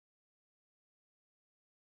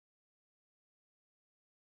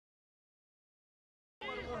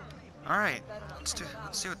Alright, let's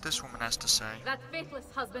see what this woman has to say. That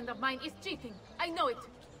faithless husband of mine is cheating. I know it,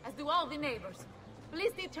 as do all the neighbors.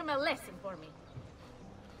 Please teach him a lesson for me.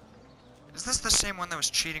 Is this the same one that was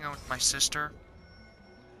cheating on with my sister?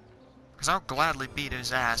 Because I'll gladly beat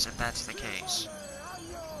his ass if that's the case.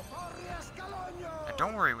 And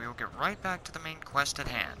don't worry, we will get right back to the main quest at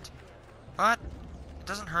hand. But it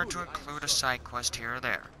doesn't hurt to include a side quest here or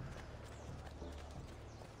there.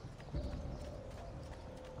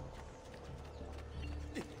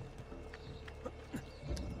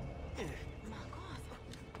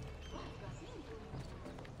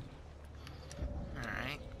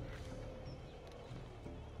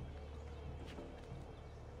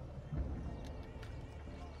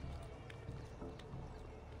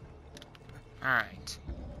 Alright.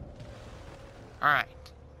 Alright.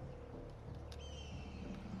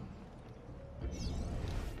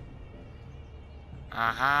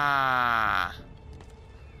 Aha!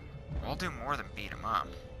 We'll do more than beat him up.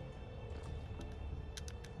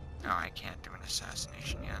 No, I can't do an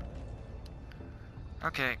assassination yet.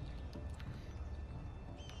 Okay.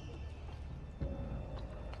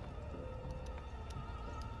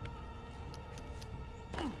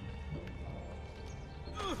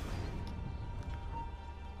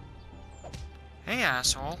 Hey,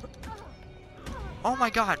 asshole. Oh my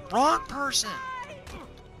god, wrong person!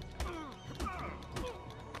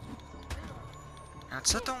 Now, it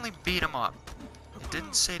said to only beat him up. It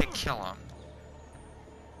didn't say to kill him.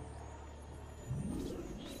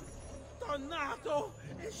 Donato!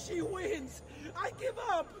 She wins! I give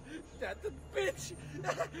up! That bitch!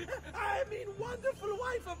 I mean, wonderful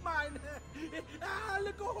wife of mine!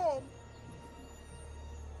 I'll go home!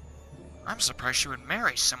 I'm surprised she would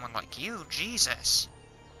marry someone like you, Jesus.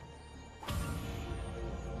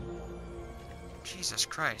 Jesus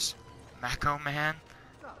Christ. Mako man?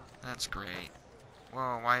 That's great.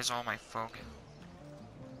 Whoa, why is all my focus?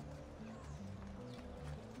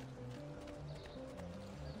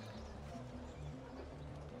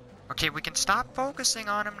 Okay, we can stop focusing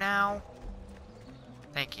on him now.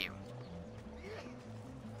 Thank you.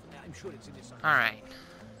 Alright.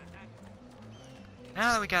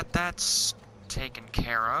 Now that we got that taken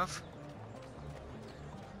care of.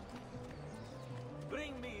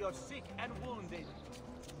 Bring me your sick and wounded.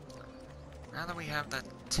 Now that we have that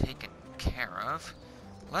taken care of,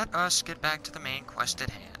 let us get back to the main quest at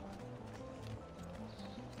hand.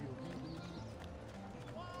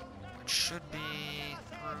 Which should be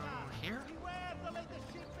through here?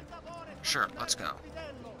 Sure, let's go.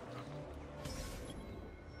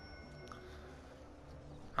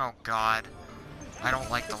 Oh god. I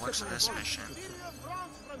don't like the looks of this mission.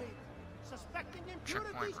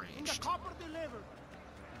 Checkpoint reached.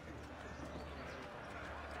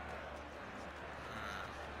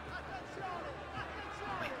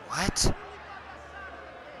 Wait, what?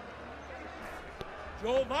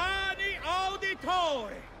 Giovanni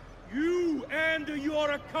Auditore, you and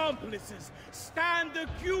your accomplices stand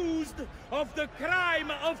accused of the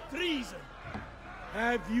crime of treason.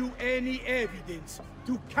 Have you any evidence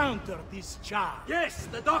to counter this charge? Yes,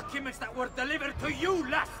 the documents that were delivered to you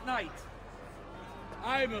last night.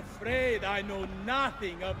 I'm afraid I know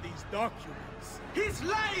nothing of these documents. He's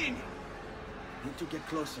lying! Need to get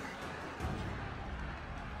closer.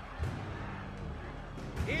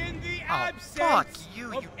 In the Oh, absence fuck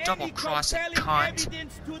you, of you any double-crossing compelling cunt.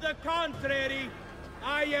 evidence to the contrary,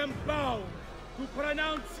 I am bound to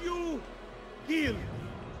pronounce you guilty.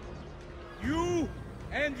 You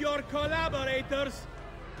and your collaborators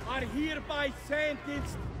are hereby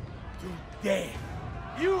sentenced to death.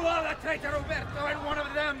 You are the traitor, Roberto, and one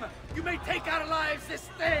of them. You may take our lives this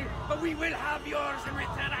day, but we will have yours in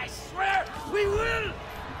return, I swear! We will!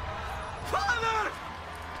 Father!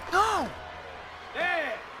 No!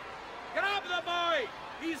 There! Grab the boy!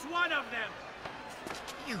 He's one of them!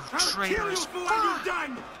 You I'll kill you traitors! for what you've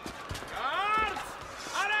done! Guards!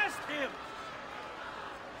 Arrest him!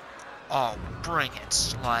 Oh, bring it,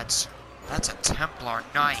 sluts. That's a Templar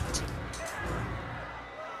Knight.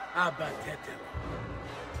 Abatetelo.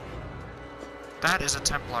 That is a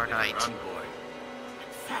Templar Knight. Run, boy.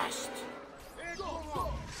 Fast!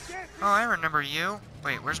 Oh, I remember you.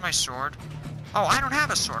 Wait, where's my sword? Oh, I don't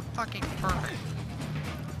have a sword. Fucking perfect.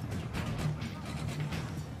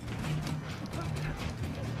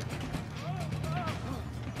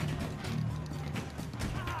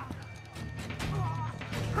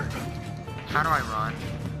 How do I run?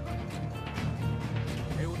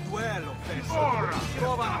 È un duello, Fessio.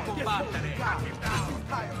 Prova a combattere.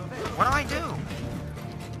 What do I do?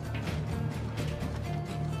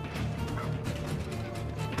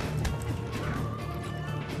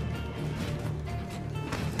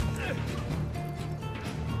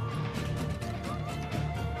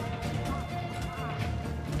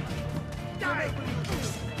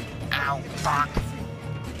 Ow, fuck.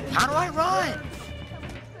 How do I run?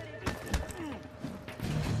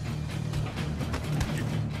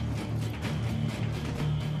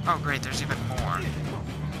 Oh great, there's even more.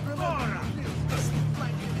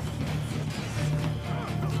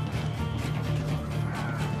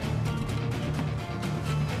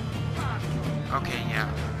 Okay, yeah.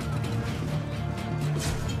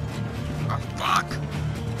 Oh, fuck.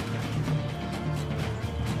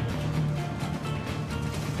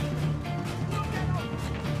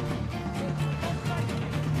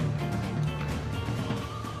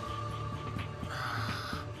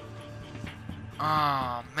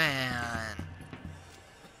 Oh, man.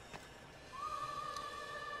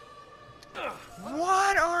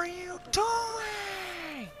 What are you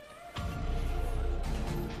doing?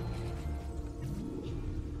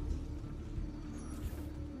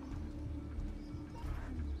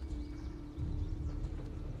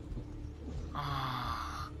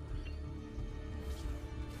 Ah.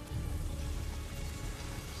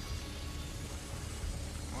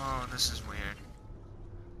 Whoa, this is weird.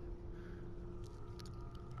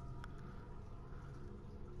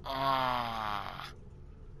 Ah.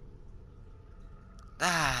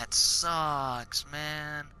 That sucks,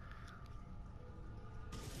 man.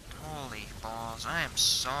 Holy balls. I am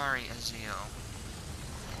sorry, Ezio.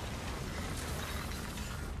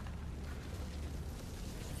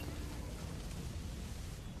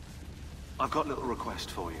 I've got a little request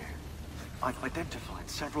for you. I've identified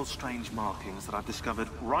several strange markings that I've discovered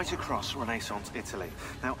right across Renaissance Italy.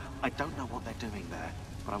 Now, I don't know what they're doing there,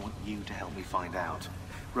 but I want you to help me find out.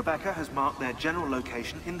 Rebecca has marked their general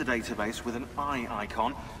location in the database with an eye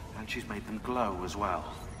icon, and she's made them glow as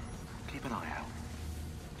well. Keep an eye out.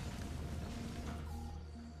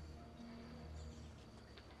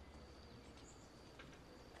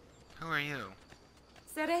 Who are you?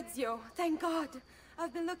 Sir Ezio, thank God.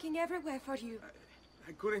 I've been looking everywhere for you.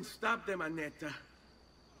 I couldn't stop them, Annetta.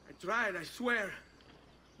 I tried, I swear.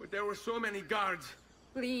 But there were so many guards.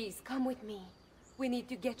 Please, come with me. We need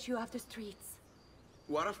to get you off the streets.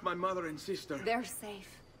 What of my mother and sister? They're safe.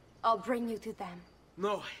 I'll bring you to them.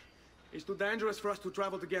 No. It's too dangerous for us to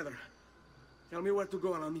travel together. Tell me where to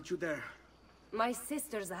go and I'll meet you there. My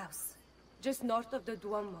sister's house. Just north of the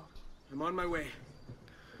Duomo. I'm on my way.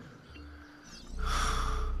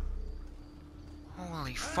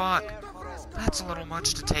 Holy fuck. That's a little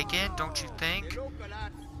much to take in, don't you think?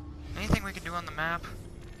 Anything we can do on the map?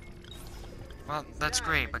 Well, that's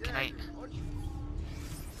great, but can I...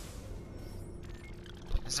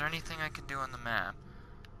 Is there anything I can do on the map?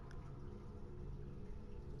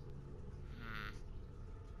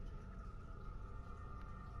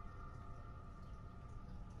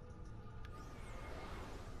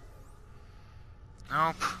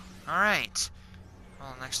 Nope. Alright.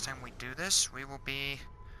 Well, next time we do this, we will be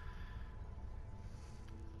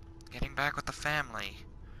getting back with the family.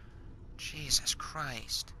 Jesus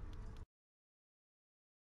Christ.